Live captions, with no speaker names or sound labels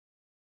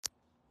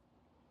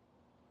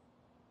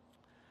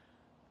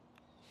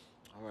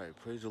All right,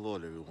 praise the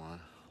Lord, everyone.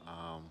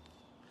 I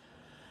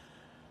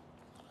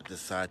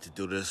decided to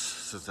do this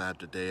since I have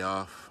the day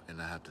off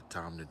and I have the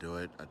time to do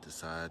it. I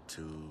decided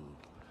to.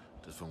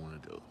 This is what I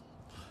want to do.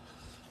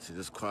 See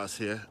this cross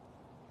here?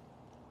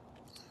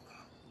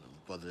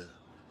 Brother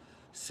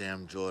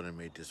Sam Jordan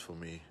made this for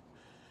me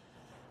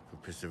from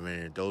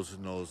Pennsylvania. Those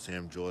who know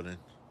Sam Jordan,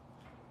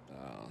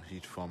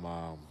 he's from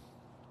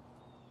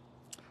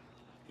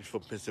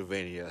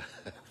Pennsylvania.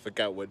 I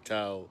forgot what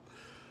town,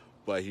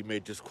 but he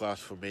made this cross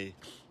for me,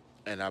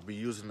 and I've been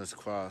using this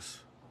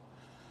cross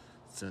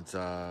since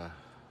I've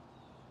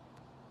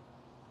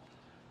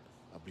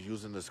been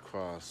using this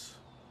cross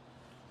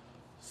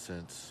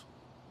since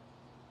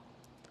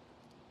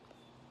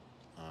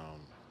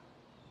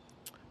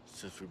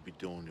since we be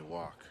doing the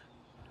walk.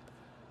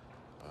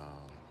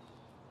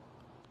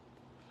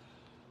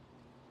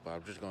 But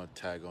I'm just gonna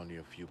tag on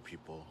you a few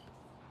people,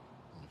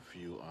 a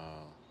few,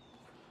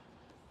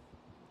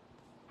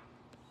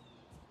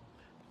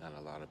 not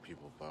a lot of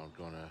people, but I'm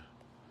gonna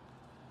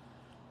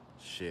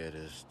share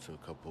this to a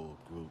couple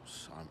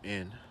groups I'm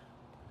in,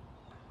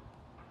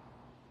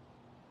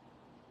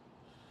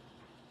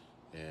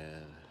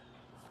 and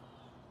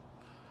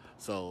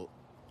so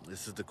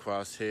this is the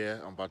cross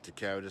here. I'm about to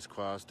carry this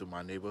cross through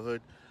my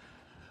neighborhood.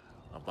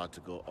 I'm about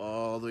to go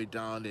all the way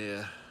down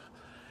there,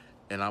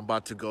 and I'm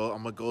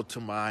gonna go to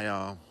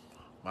my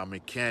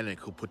mechanic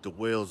who put the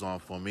wheels on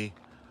for me.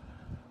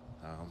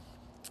 I'm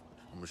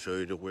gonna show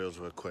you the wheels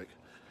real quick.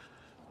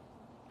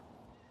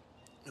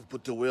 He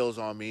put the wheels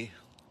on me,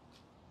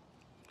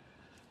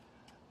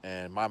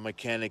 and my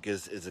mechanic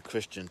is a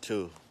Christian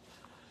too.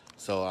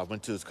 So I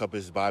went to a couple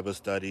of his Bible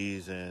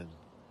studies, and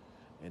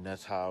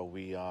that's how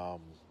we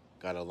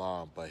got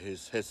along. But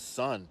his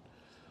son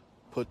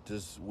put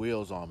these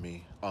wheels on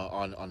me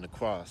on the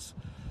cross,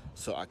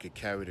 so I could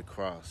carry the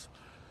cross.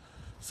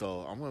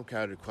 So I'm gonna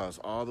carry the cross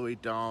all the way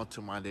down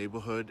to my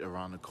neighborhood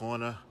around the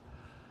corner,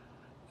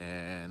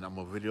 and I'm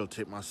gonna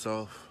videotape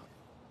myself.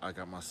 I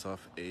got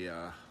myself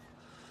a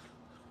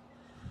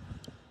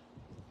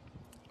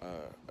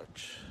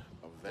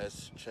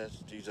vest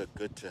chest. These are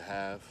good to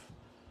have,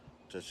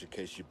 just in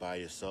case you by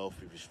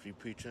yourself if you're street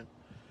preaching,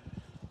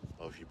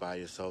 or if you by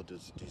yourself.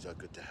 These are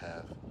good to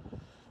have.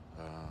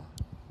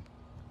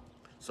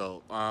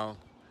 So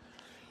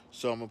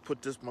so I'm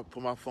gonna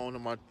put my phone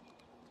in my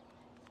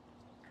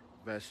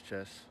vest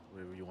chest,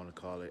 whatever you want to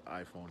call it,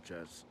 iPhone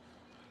chest,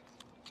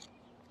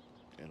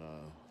 and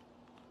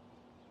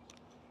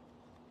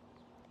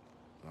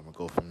I'm gonna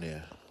go from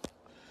there.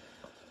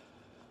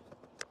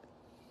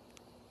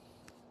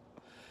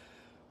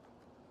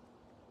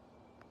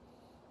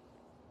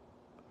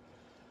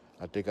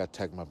 I think I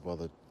tagged my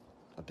brother.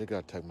 I think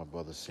I tagged my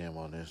brother Sam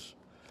on this.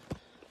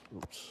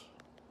 Oops.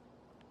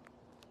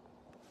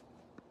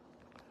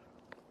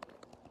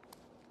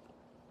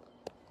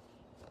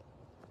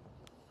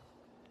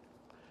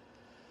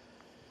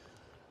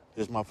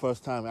 It's my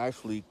first time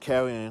actually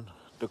carrying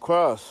the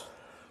cross.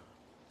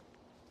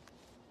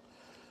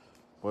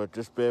 But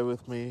just bear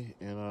with me,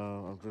 and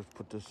I'm gonna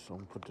put this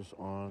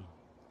on.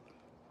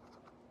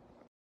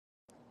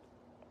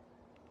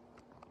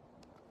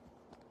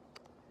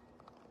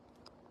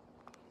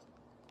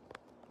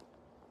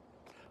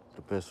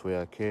 The best way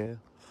I can.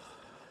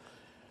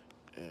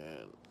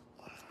 And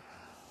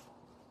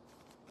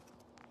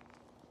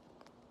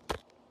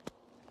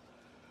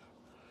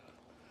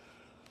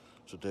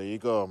so there you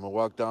go. I'm gonna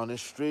walk down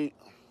this street,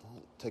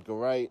 take a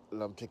right,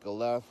 and I'm take a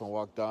left, and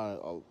walk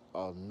down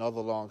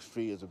another long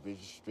street. It's a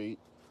busy street.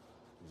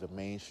 It's a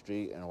main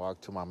street, and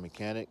walk to my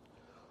mechanic.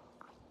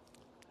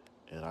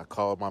 And I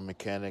called my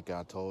mechanic. And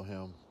I told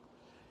him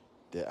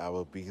that I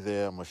will be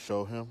there. I'm gonna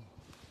show him,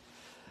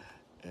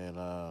 and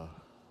I'm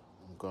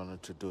going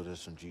to do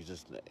this in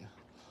Jesus' name.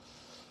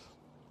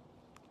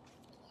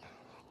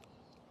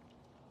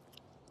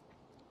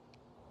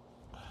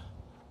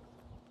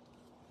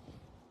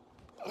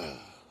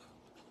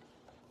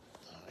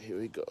 Here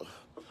we go.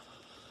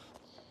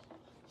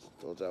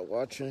 Those that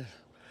watching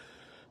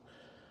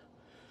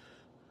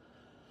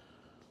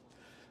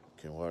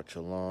can watch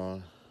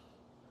along.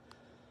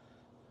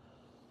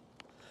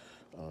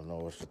 I don't know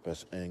what's the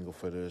best angle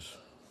for this,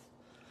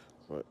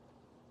 but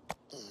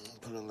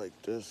put it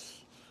like this.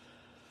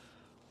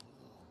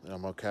 And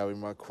I'm gonna carry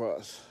my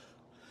cross.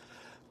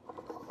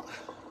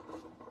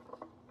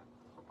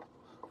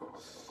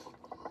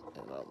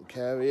 And I'm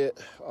carry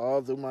it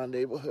all through my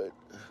neighborhood.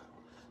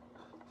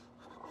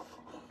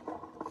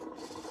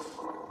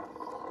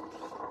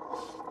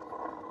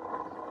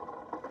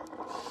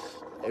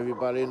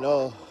 Everybody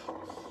know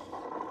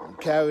I'm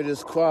carry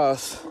this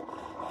cross.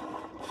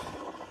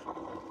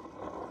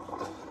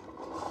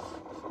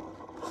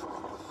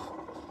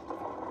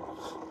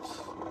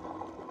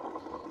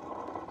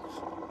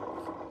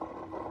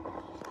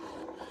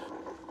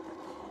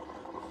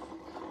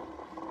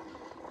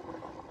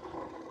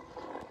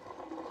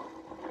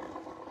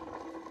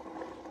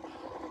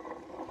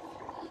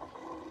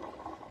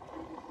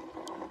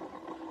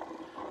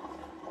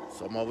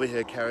 So I'm over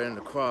here carrying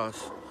the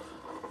cross,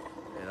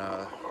 and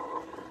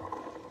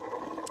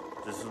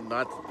This is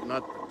not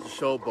the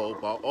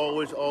showboat, but I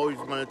always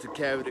wanted to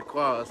carry the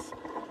cross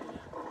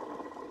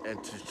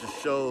and to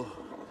just show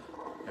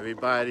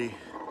everybody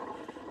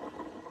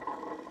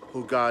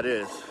who God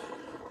is.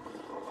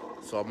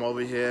 So I'm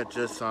over here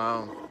just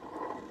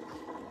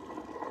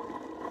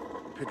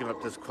picking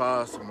up this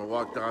cross. I'm gonna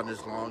walk down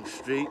this long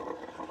street.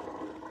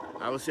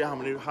 I will see how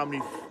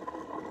many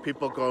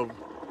people gonna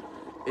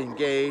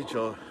engage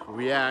or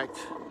react.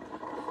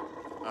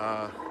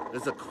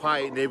 It's a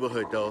quiet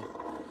neighborhood though,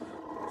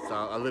 so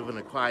I live in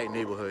a quiet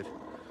neighborhood.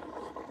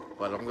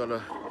 But I'm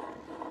gonna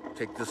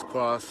take this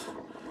cross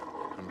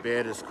and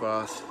bear this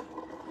cross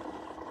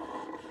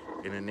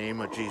in the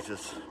name of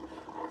Jesus.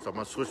 So I'm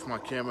gonna switch my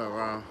camera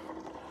around.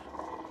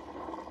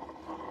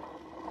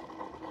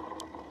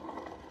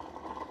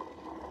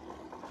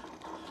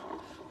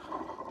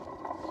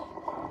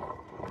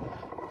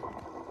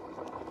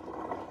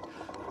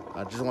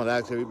 I just want to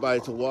ask everybody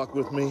to walk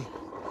with me.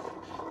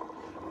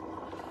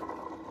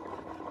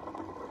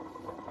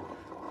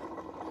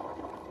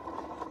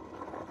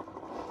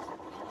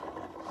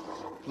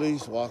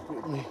 Please walk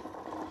with me.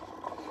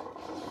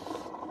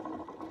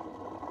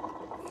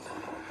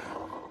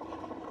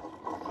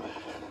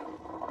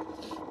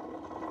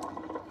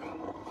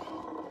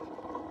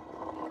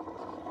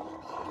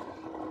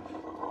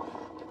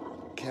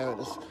 Carry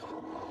this.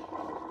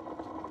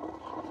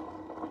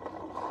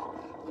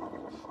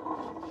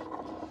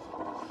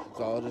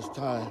 So all this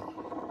time,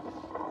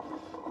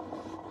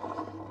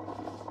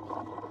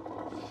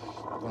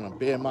 I'm gonna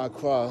bear my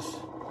cross.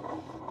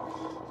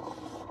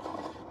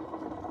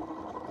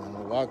 I'm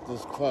gonna walk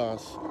this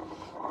cross.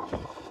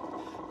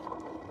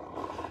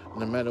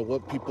 No matter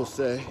what people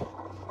say.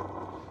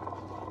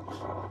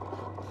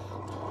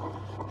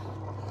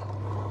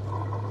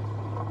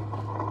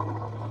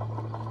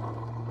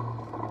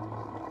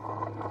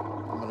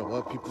 No matter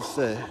what people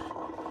say.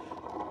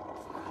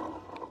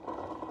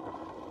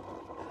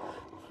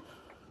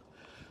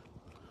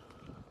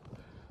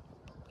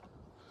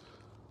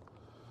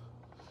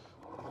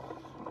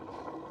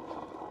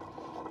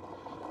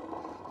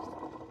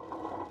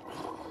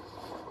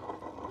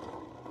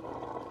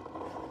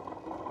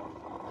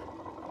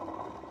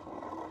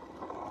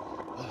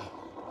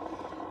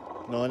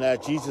 Knowing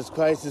that Jesus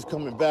Christ is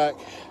coming back,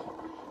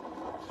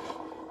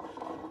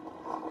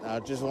 I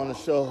just want to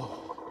show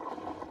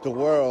the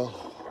world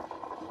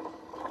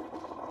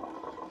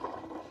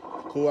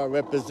who I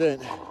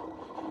represent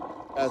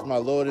as my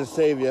Lord and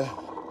Savior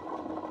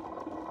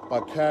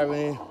by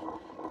carrying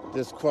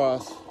this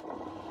cross.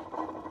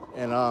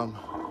 And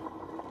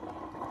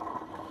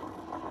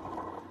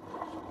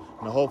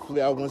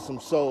hopefully I win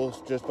some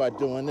souls just by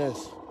doing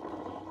this.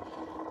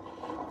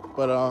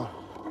 But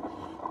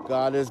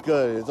God is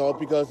good. It's all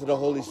because of the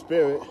Holy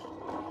Spirit.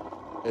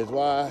 It's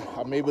why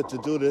I'm able to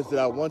do this, that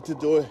I want to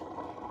do it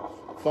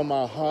from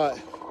my heart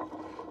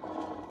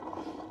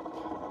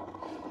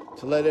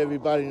to let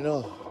everybody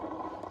know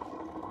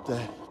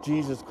that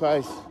Jesus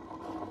Christ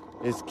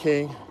is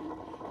King.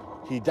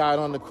 He died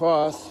on the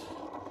cross.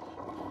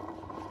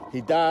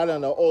 He died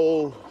on the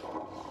old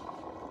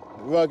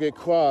rugged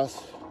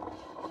cross.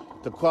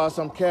 The cross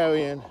I'm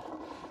carrying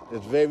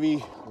is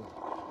very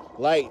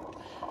light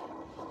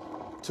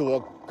to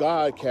what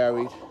God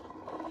carried.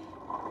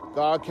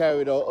 God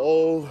carried an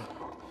old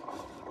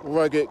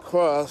rugged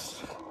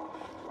cross.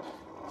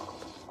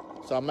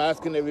 So I'm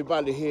asking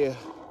everybody here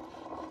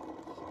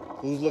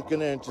who's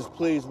looking in, just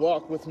please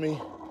walk with me.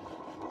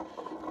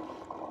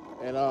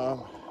 And I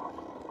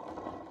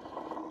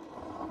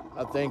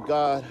thank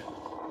God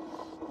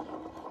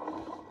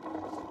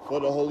for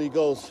the Holy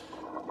Ghost,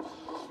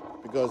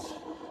 because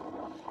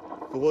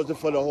if it wasn't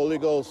for the Holy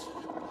Ghost,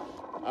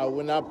 I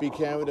would not be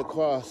carrying the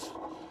cross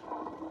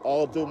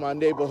all through my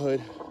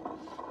neighborhood.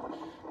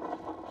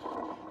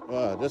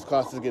 This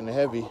cross is getting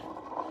heavy,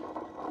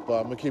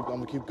 but I'm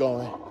gonna keep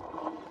going.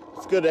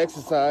 It's good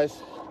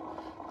exercise.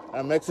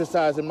 I'm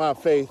exercising my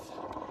faith.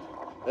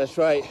 That's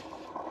right.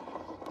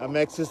 I'm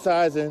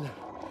exercising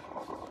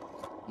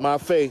my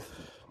faith.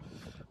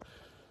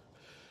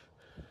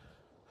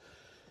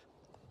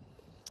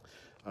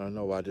 I don't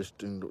know why this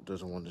thing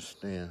doesn't want to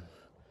stand,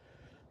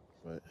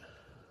 but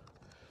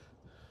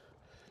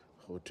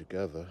hold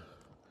together.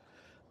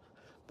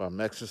 But I'm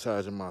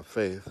exercising my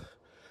faith.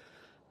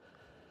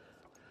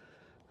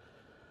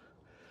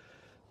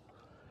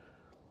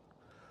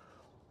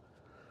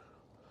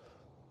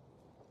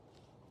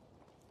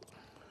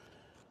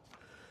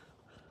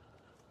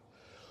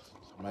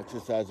 I'm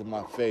exercising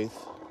my faith.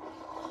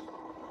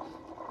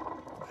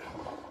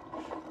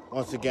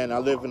 Once again, I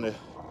live in a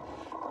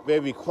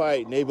very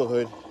quiet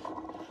neighborhood,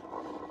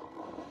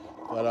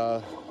 but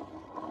I'm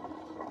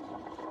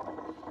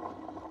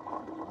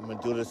gonna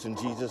do this in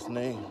Jesus'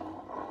 name.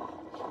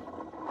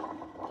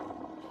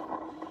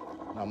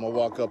 I'm gonna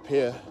walk up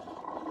here,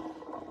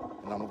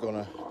 and I'm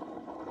gonna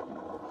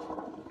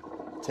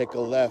take a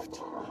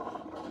left.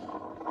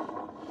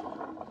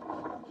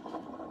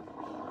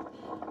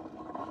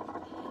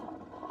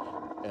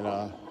 And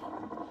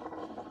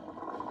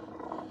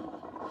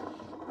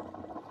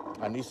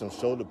I need some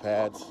shoulder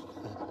pads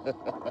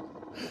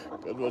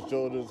because my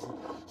shoulders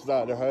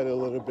starting to hurt a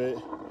little bit,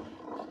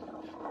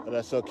 but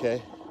that's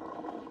okay.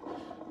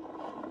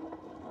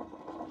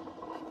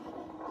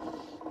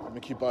 Let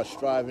me keep on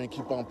striving,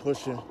 keep on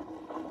pushing,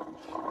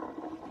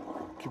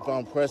 keep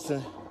on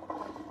pressing.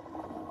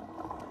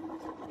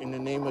 In the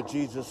name of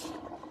Jesus,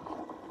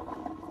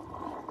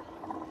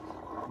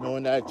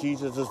 knowing that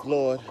Jesus is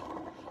Lord,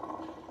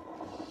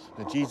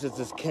 and Jesus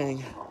is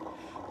King.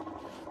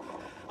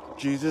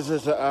 Jesus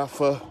is the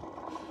Alpha.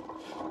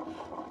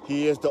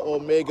 He is the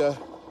Omega.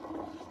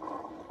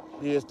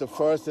 He is the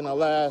first and the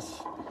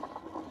last.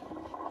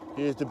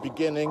 He is the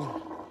beginning,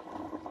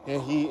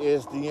 and He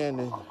is the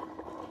ending,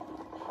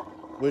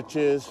 which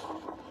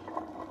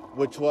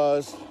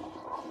was,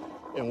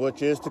 and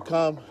which is to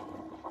come.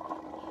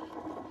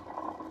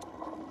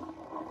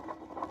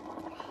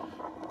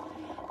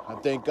 I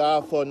thank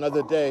God for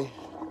another day.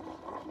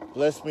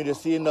 Bless me to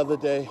see another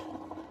day.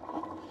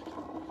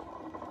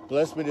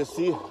 Bless me to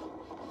see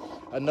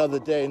another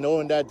day,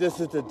 knowing that this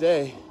is the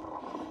day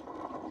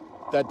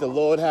that the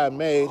Lord had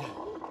made,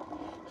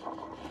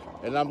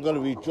 and I'm going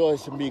to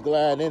rejoice and be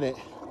glad in it.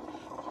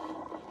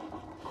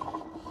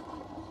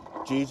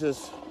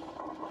 Jesus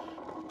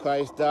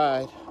Christ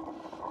died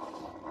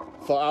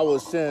for our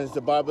sins.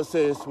 The Bible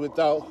says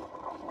without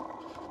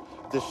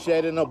the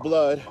shedding of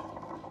blood,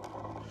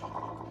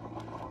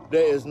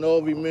 there is no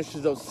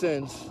remission of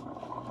sins.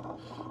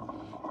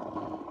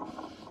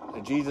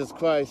 And Jesus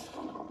Christ,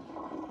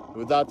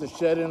 without the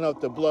shedding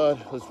of the blood,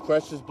 His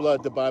precious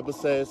blood, the Bible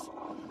says,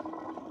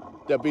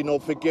 there be no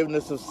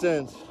forgiveness of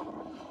sins.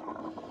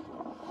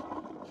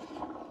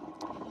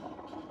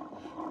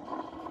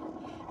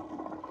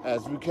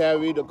 As we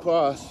carry the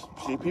cross,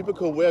 see, people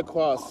could wear a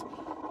cross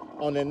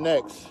on their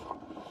necks,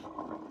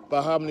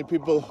 but how many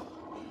people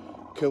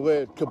could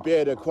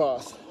bear their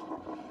cross?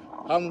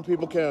 How many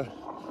people can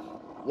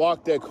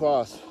walk their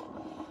cross?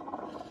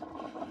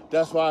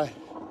 That's why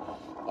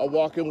I'm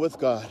walking with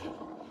God,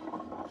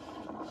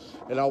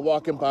 and I'm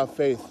walking by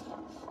faith,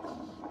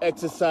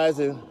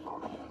 exercising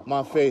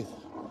my faith,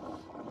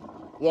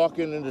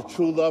 walking in the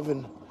true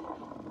loving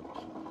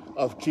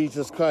of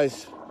Jesus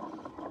Christ,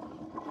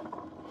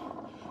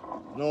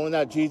 knowing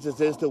that Jesus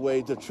is the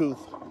way, the truth,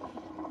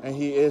 and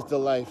He is the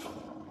life.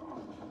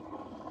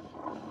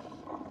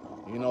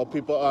 You know,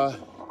 people are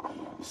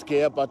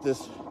scared about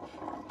this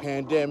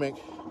pandemic,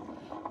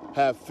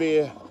 have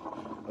fear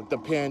of the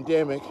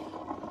pandemic,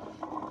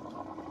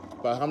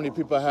 but how many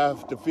people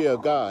have the fear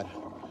of God?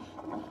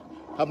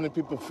 How many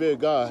people fear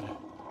God?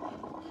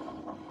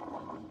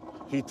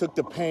 He took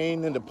the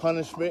pain and the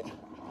punishment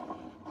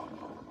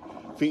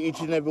for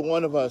each and every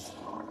one of us.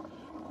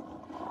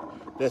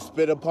 They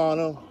spit upon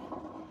Him,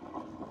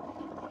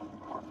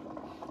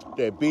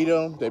 they beat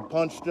Him, they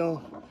punched Him,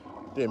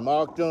 they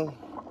mocked Him,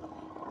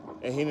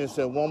 and He didn't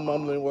say one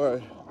mumbling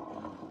word.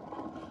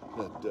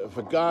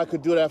 If God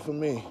could do that for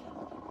me,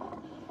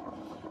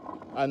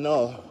 I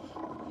know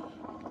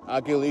I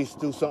can at least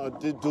do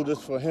something, do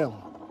this for Him.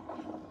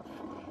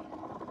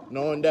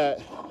 Knowing that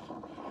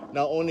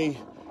not only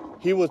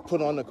He was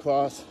put on the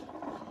cross,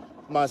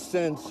 my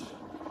sins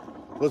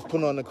was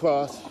put on the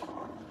cross.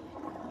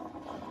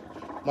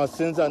 My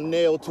sins are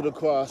nailed to the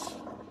cross.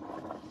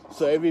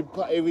 So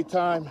every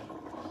time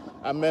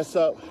I mess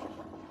up,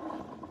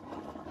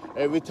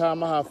 every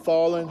time I have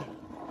fallen,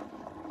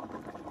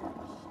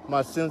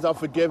 my sins are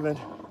forgiven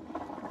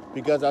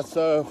because I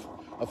serve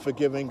a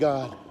forgiving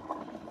God.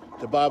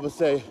 The Bible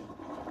says,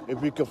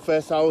 if we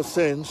confess our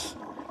sins,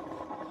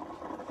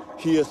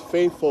 He is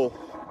faithful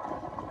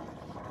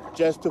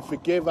just to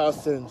forgive our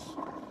sins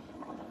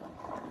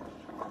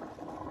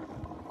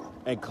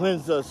and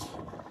cleanse us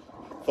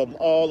from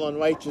all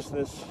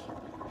unrighteousness.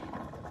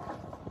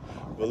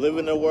 We live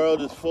in a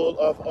world that's full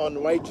of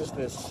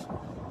unrighteousness.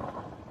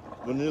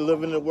 When we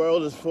live in a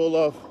world that's full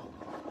of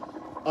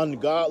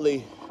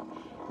ungodly,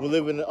 we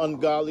live in an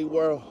ungodly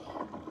world.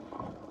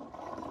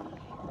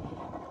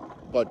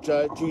 But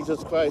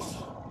Jesus Christ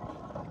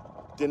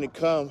didn't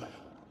come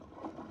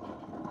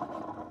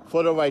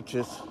for the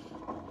righteous.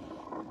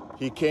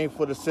 He came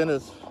for the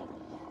sinners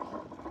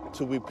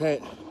to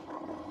repent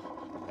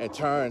and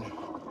turn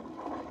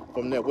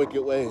from their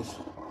wicked ways.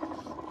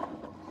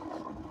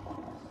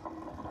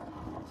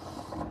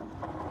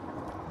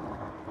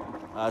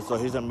 So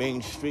here's a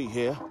main street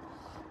here.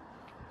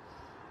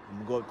 I'm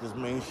gonna go up this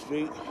main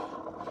street.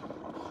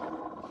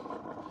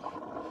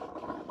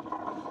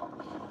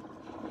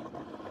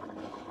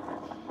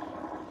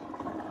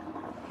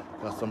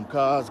 Got some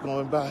cars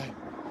going by.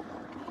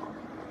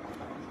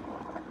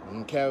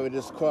 And carry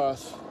this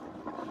cross.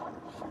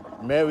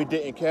 Mary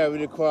didn't carry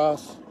the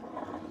cross,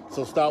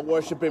 so stop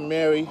worshiping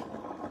Mary.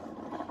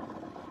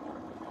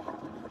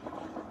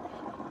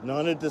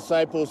 None of the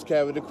disciples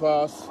carried the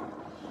cross,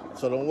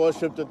 so don't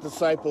worship the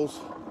disciples.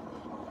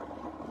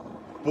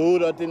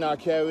 Buddha did not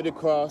carry the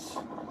cross.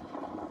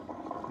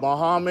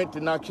 Muhammad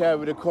did not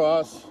carry the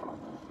cross.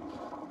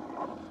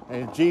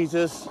 And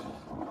Jesus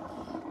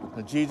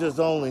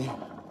only.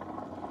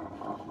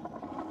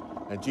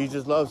 And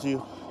Jesus loves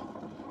you.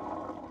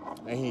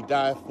 and he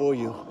died for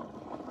you.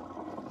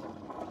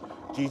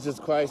 Jesus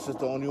Christ is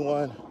the only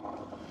one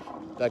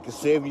that can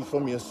save you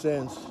from your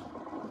sins.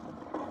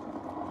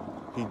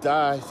 He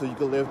died so you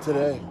can live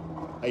today.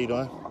 How you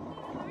doing?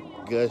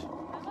 Good.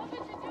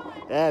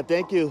 Yeah,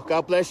 thank you.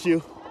 God bless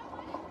you.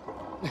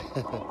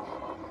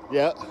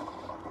 Yep.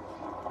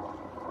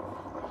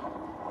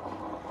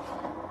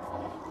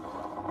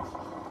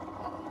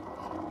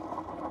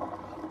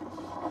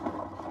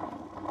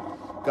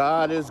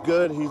 God is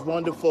good. He's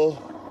wonderful.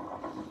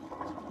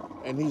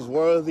 And he's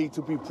worthy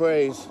to be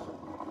praised.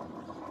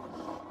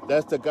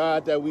 That's the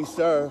God that we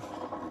serve.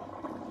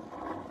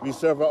 We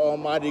serve our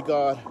Almighty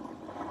God.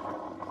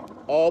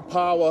 All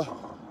power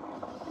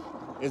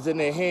is in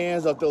the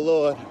hands of the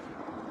Lord.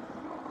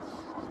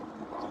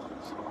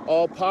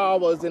 All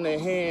power is in the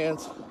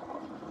hands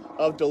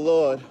of the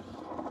Lord.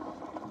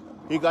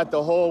 He got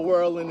the whole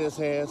world in his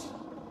hands.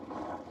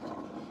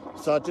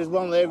 So I just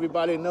want to let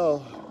everybody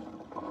know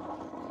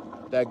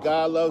that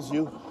God loves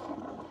you.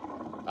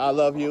 I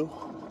love you.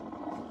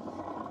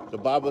 The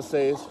Bible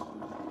says,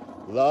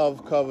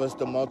 love covers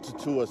the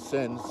multitude of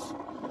sins.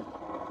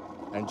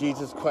 And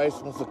Jesus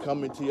Christ wants to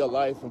come into your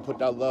life and put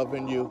that love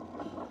in you.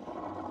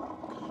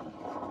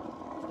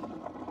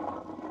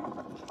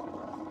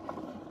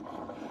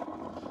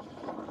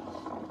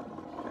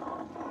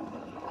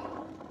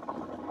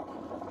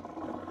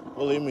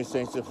 Believe me,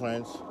 saints and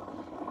friends,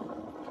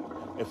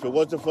 if it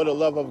wasn't for the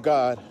love of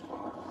God,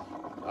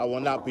 I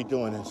will not be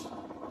doing this.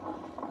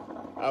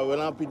 I will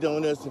not be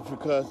doing this if it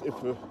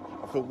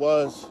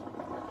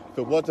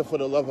wasn't for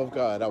the love of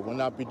God, I will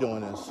not be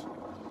doing this.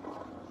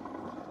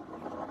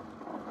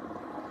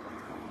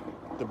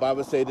 The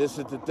Bible says this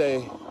is the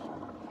day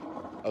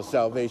of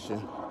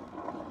salvation.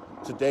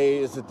 Today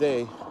is the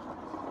day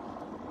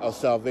of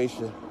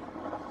salvation.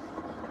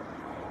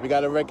 We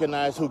got to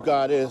recognize who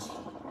God is,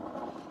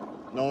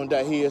 knowing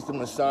that he is the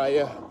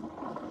Messiah.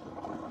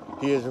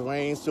 He is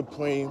reigns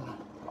supreme.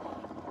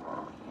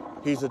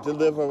 He's a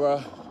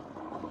deliverer.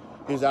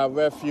 He's our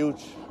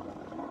refuge.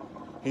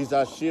 He's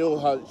our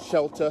shield, our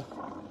shelter.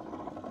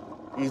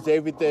 He's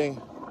everything.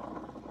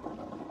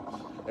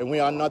 And we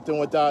are nothing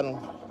without him.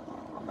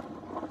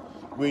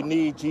 We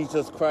need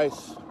Jesus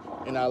Christ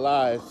in our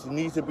lives. He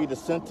needs to be the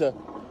center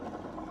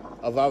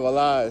of our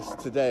lives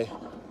today.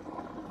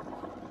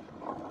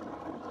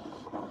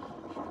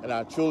 And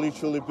I truly,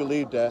 truly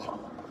believe that.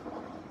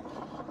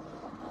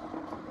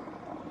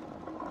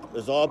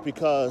 It's all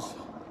because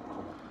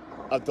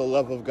of the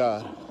love of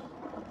God.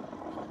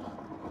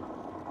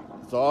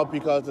 It's all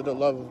because of the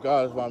love of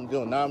God is what I'm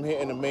doing. Now I'm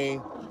hitting the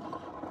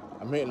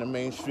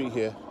main street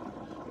here.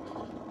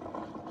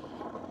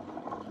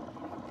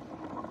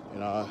 You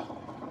know,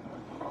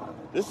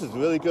 this is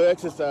really good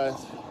exercise.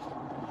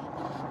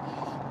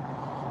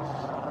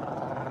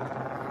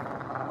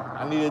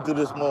 I need to do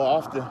this more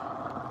often.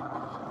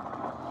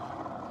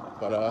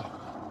 But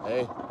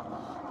hey.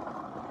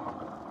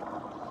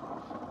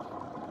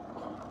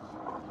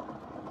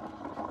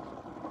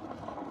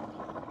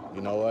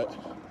 You know what?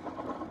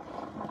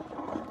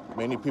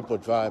 Many people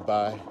drive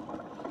by.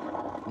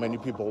 Many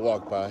people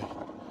walk by.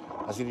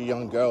 I see the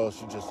young girls,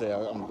 she just say,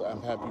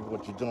 I'm happy with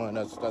what you're doing.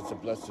 That's a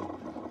blessing.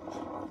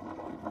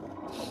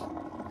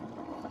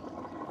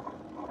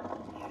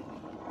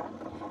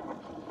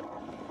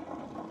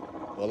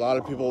 A lot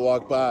of people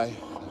walk by.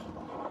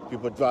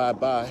 People drive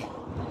by.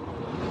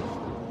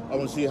 I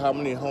want to see how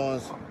many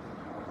horns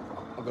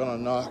are gonna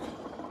knock.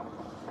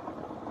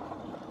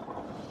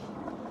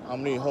 How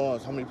many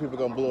horns? How many people are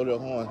gonna blow their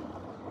horn?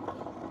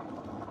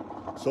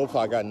 So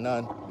far, I got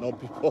none. No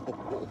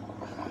people.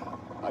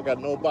 I got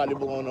nobody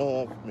blowing the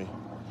horn for me.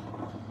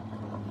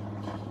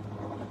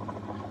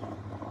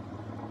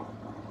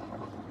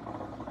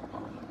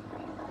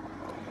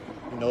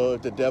 You know,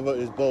 if the devil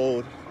is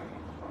bold,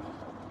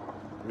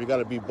 we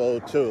gotta be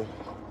bold too.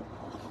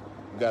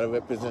 We gotta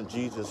represent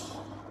Jesus.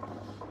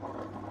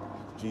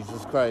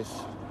 Jesus Christ.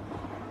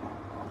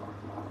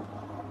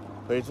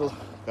 Praise the Lord.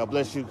 God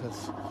bless you.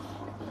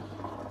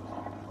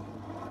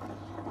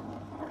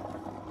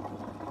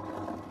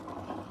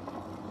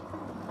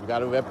 We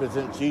gotta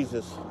represent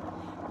Jesus.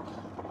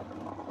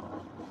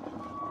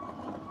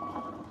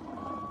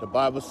 The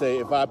Bible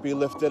says, if I be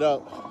lifted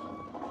up,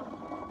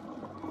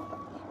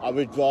 I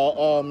will draw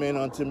all men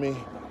unto me.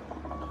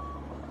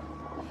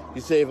 He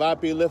said, if I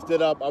be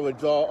lifted up, I will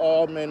draw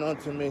all men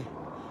unto me.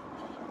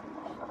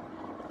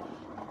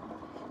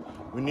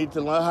 We need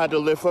to learn how to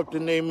lift up the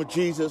name of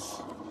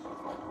Jesus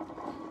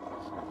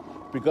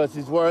because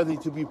he's worthy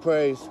to be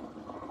praised.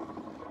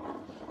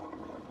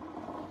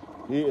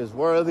 He is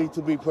worthy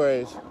to be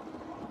praised.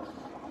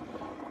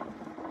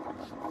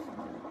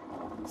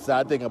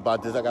 Sad thing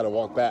about this, I gotta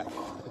walk back.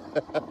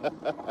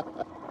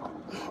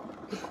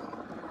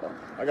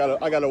 I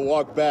gotta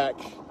walk back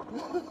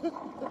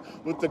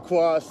with the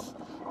cross.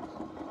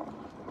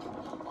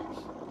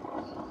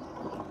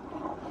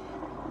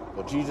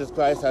 But Jesus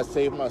Christ has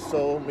saved my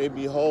soul, made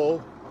me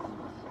whole.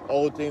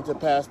 Old things have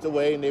passed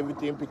away and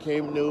everything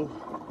became new.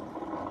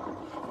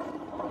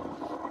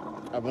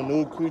 I'm a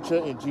new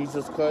creature in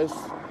Jesus Christ.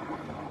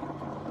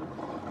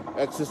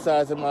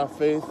 exercising my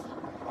faith,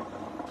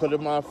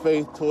 putting my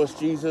faith towards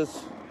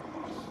Jesus,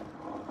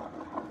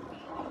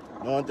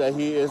 knowing that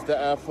he is the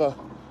Alpha,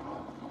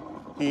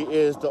 he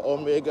is the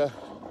Omega,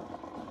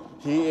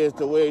 he is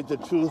the way, the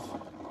truth,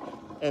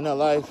 and the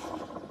life.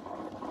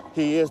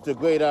 He is the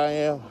great I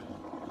am.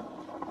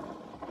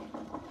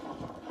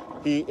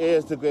 He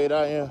is the great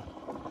I am.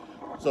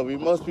 So we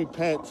must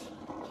repent.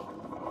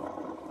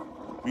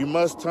 We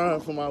must turn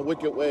from our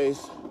wicked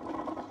ways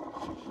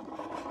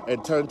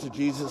and turn to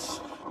Jesus.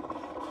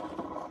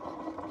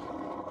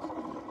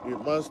 We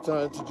must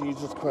turn to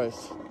Jesus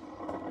Christ.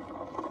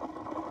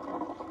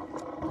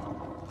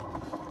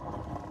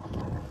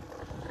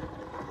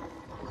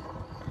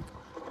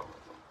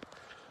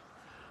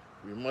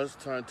 We must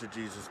turn to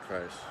Jesus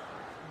Christ.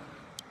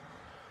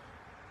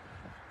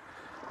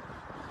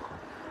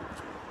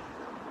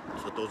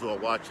 So those who are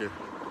watching,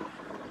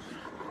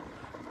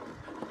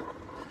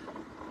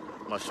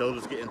 my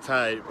shoulder's getting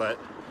tired, but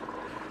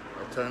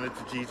I'm turning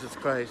to Jesus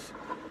Christ,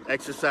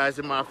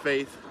 exercising my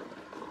faith,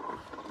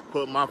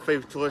 putting my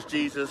faith towards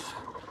Jesus.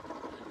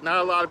 Not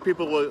a lot of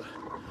people will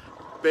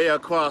bear a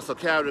cross or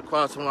carry the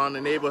cross around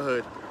the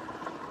neighborhood.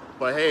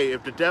 But hey,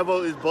 if the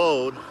devil is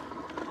bold,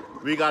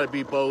 we gotta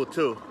be bold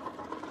too.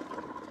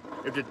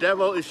 If the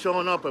devil is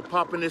showing up and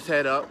popping his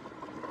head up,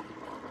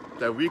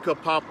 that we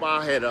could pop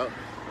our head up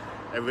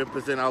and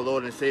represent our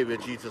Lord and Savior,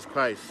 Jesus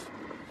Christ.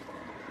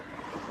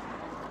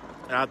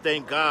 And I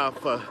thank God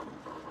for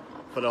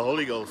the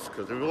Holy Ghost,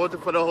 because if it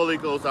wasn't for the Holy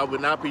Ghost, I would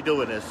not be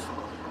doing this.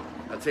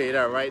 I'll tell you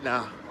that right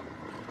now.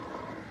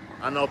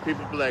 I know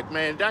people be like,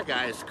 man, that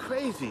guy is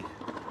crazy.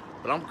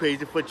 But I'm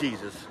crazy for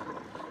Jesus.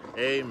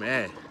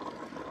 Amen.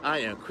 I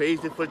am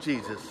crazy for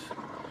Jesus.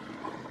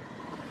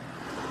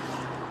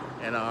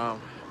 And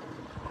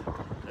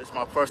it's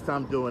my first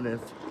time doing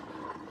this.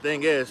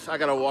 Thing is, I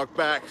gotta walk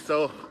back,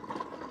 so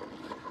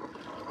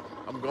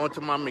I'm going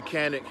to my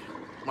mechanic.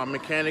 My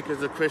mechanic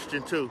is a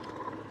Christian too.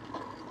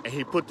 And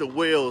he put the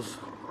wheels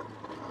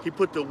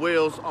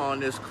on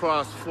this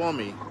cross for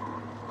me.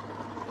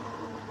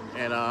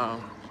 And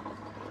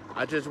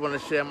I just want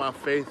to share my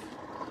faith.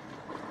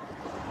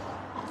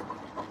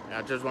 And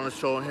I just want to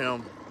show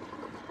him,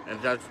 and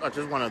I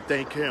just want to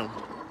thank him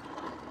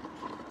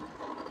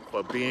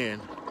for being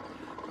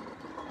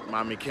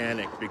my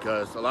mechanic,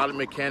 because a lot of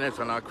mechanics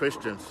are not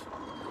Christians.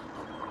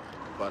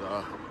 But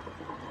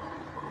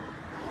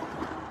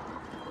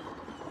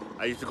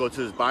I used to go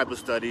to his Bible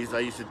studies. I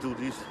used to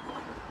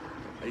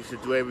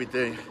do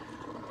everything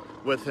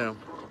with him.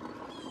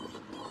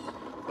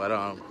 But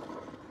I'm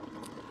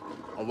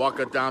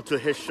walking down to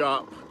his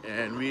shop,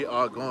 and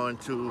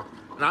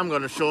I'm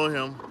going to show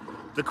him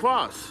the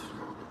cross.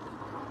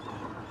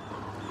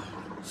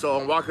 So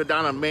I'm walking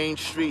down a main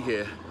street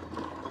here.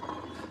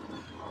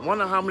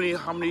 Wonder how many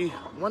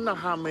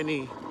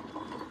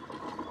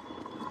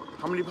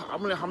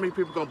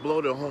people gonna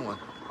blow their horn?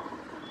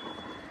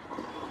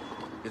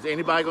 Is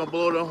anybody gonna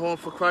blow their horn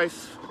for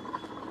Christ?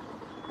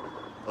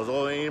 Or is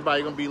only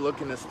anybody gonna be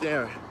looking and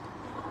staring?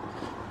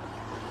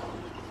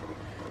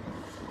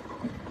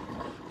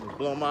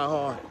 Blow my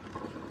horn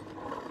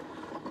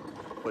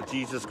for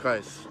Jesus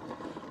Christ.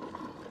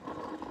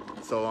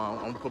 So I'm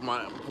gonna put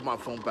my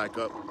phone back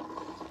up.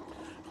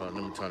 Hold on,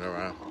 let me turn it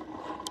around.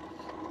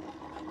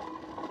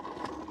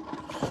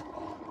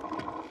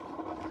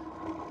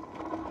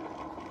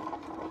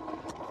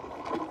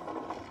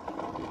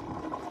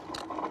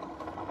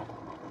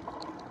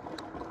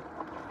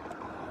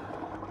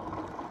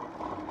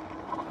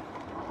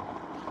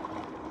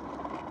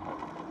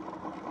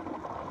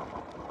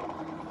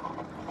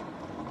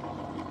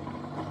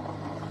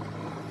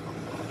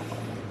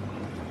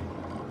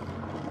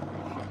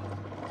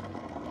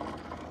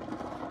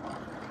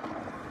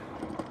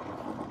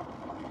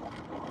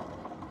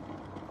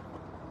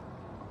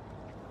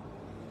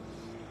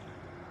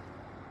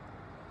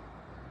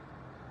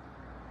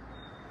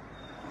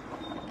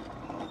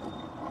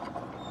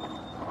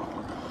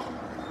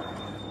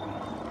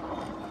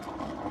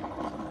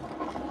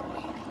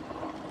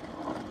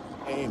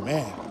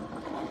 Amen.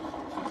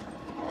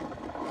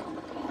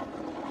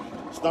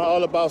 It's not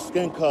all about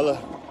skin color.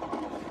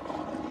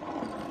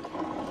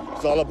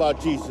 It's all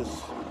about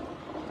Jesus.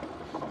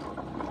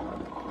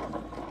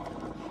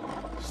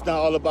 It's not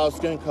all about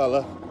skin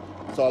color.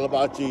 It's all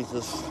about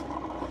Jesus.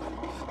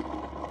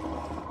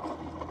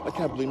 I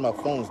can't believe my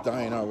phone's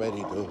dying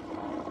already, dude.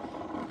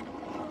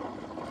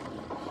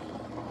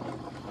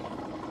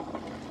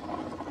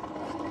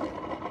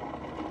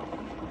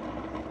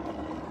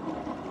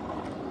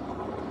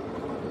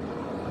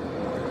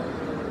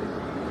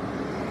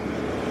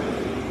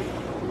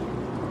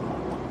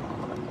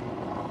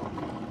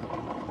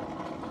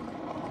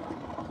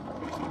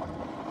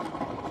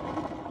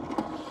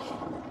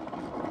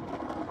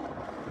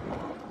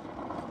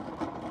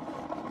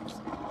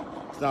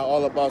 It's not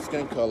all about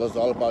skin color, it's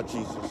all about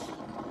Jesus.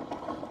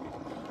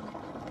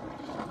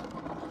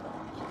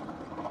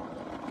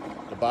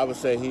 The Bible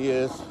says he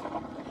is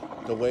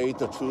the way,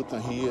 the truth,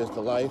 and he is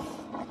the life.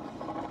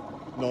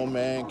 No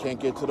man can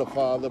get to the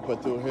Father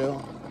but through him.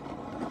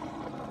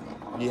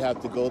 You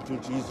have to go through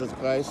Jesus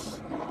Christ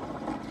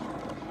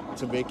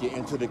to make it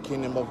into the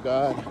kingdom of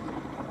God.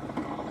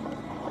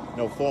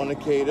 No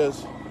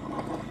fornicators,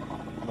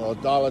 no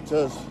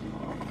idolaters,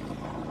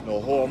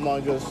 no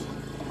whoremongers,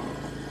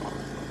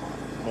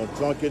 no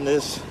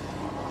drunkenness.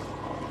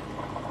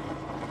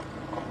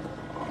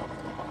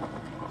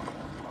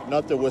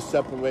 Nothing will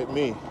separate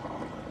me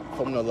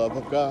from the love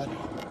of God.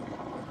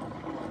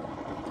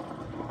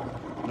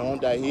 Knowing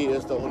that He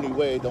is the only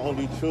way, the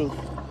only truth,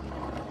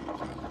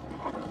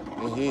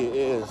 and He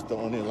is the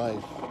only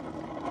life.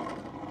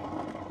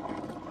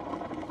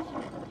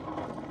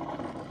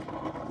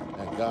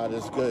 And God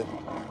is good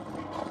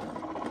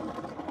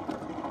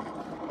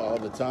all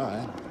the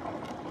time,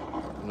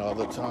 and all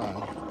the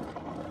time,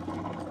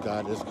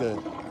 God is good.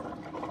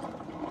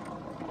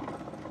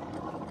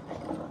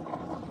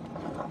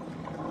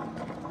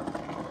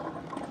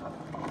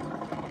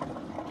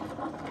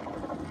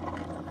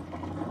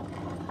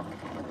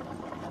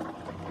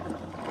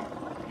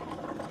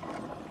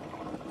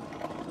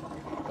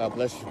 God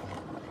bless you.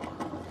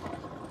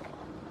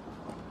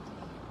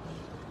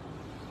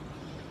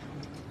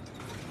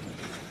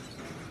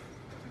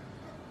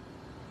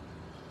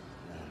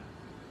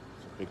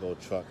 It's a big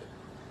old truck.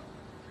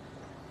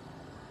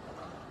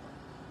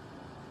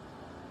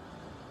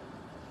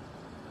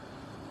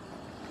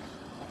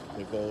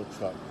 Big old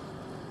truck.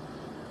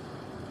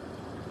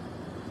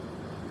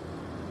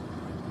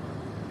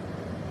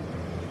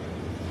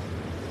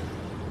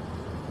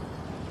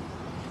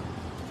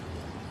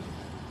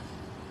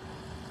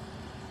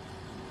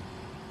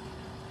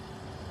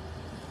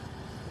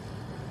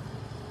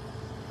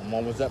 I'm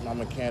almost at my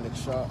mechanic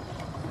shop.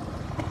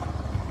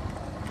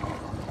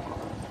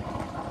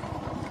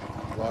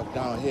 Walk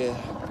down here,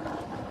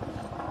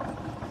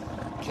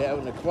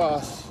 carrying the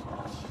cross.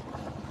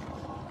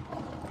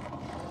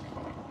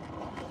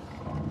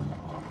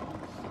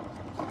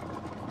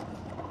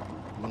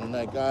 And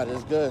that God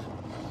is good.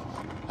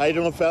 How you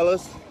doing,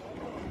 fellas?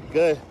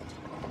 Good.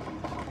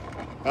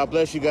 God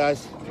bless you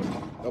guys.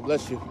 God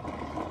bless you.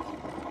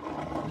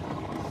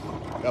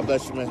 God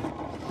bless you, man.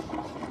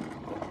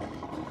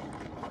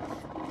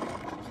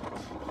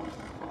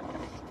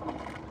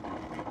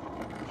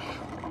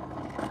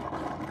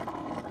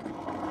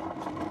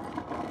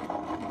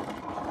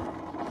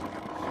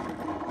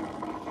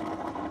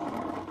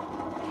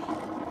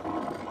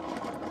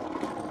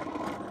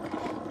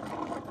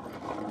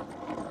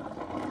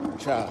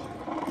 Child.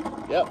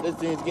 Yep, this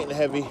thing's getting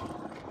heavy.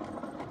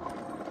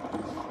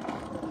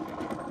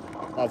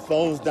 My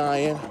phone's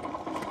dying.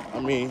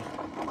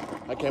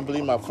 I can't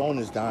believe my phone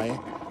is dying.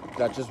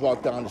 I just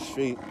walked down the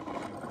street.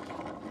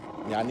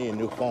 Yeah, I need a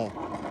new phone.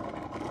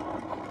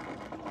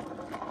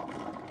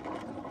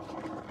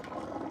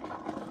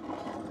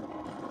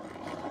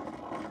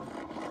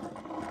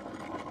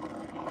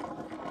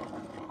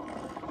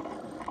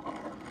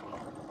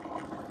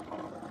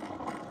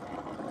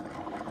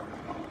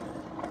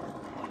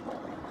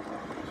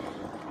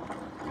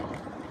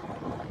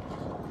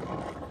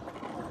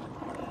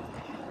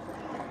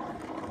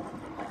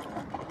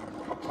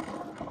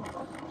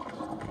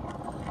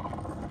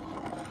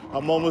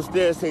 I'm almost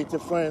there, saints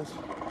and friends.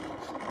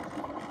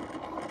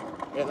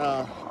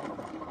 And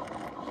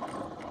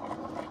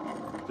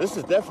this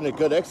is definitely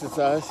good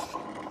exercise.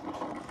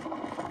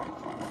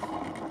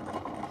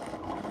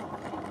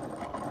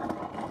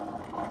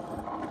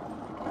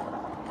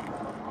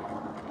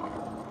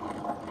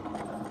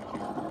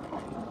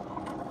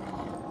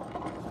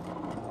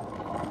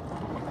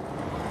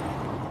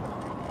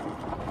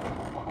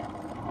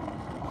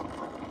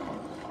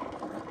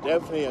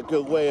 Definitely a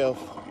good way of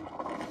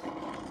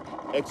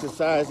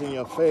exercising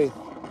your faith.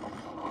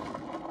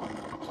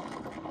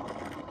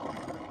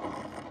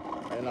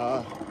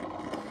 And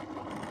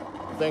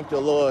thank the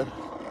Lord.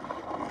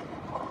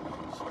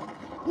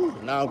 Whew,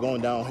 now I'm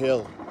going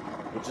downhill,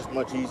 which is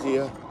much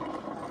easier.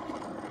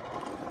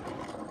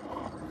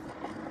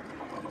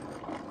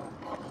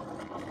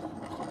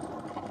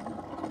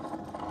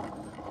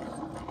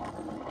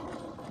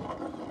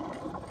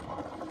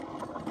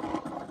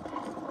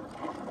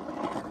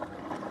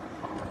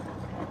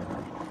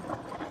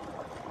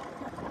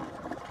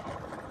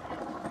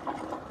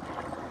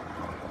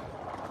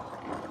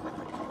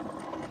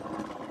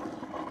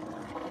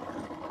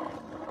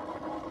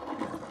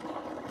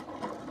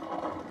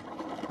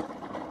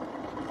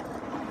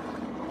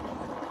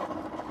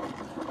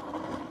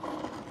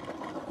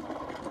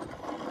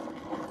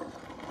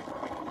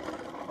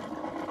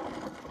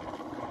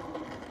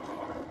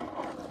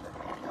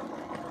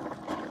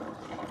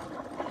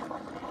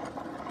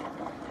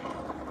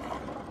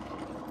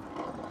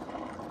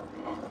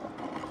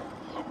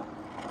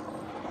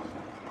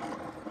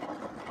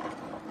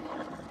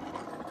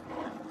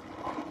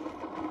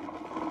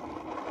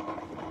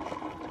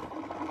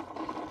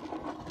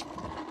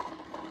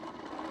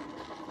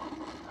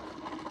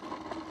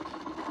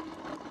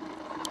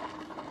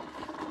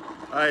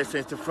 All right,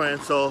 saints and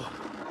friends, so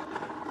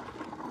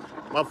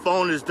my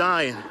phone is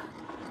dying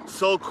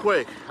so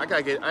quick. I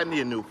need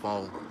a new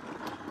phone.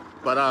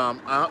 But I'm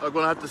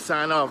gonna have to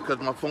sign off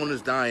because my phone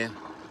is dying.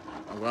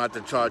 I'm gonna have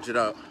to charge it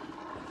up.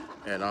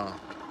 And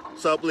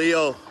what's up,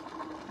 Leo,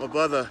 my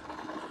brother?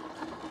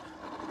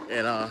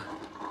 And I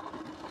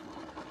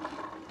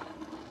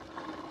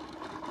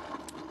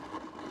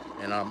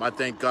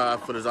thank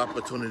God for this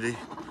opportunity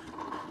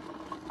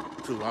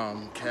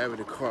to carry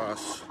the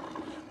cross.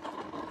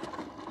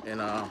 And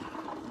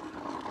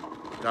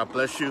God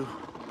bless you.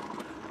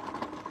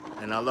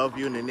 And I love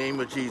you in the name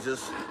of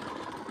Jesus.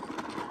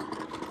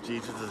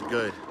 Jesus is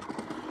good.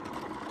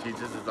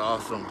 Jesus is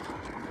awesome.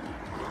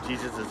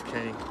 Jesus is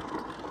King.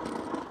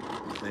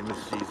 His name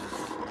is Jesus.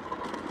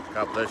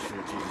 God bless you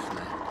in Jesus'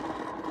 name.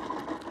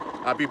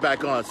 I'll be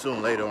back on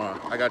soon later on.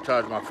 I gotta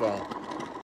charge my phone.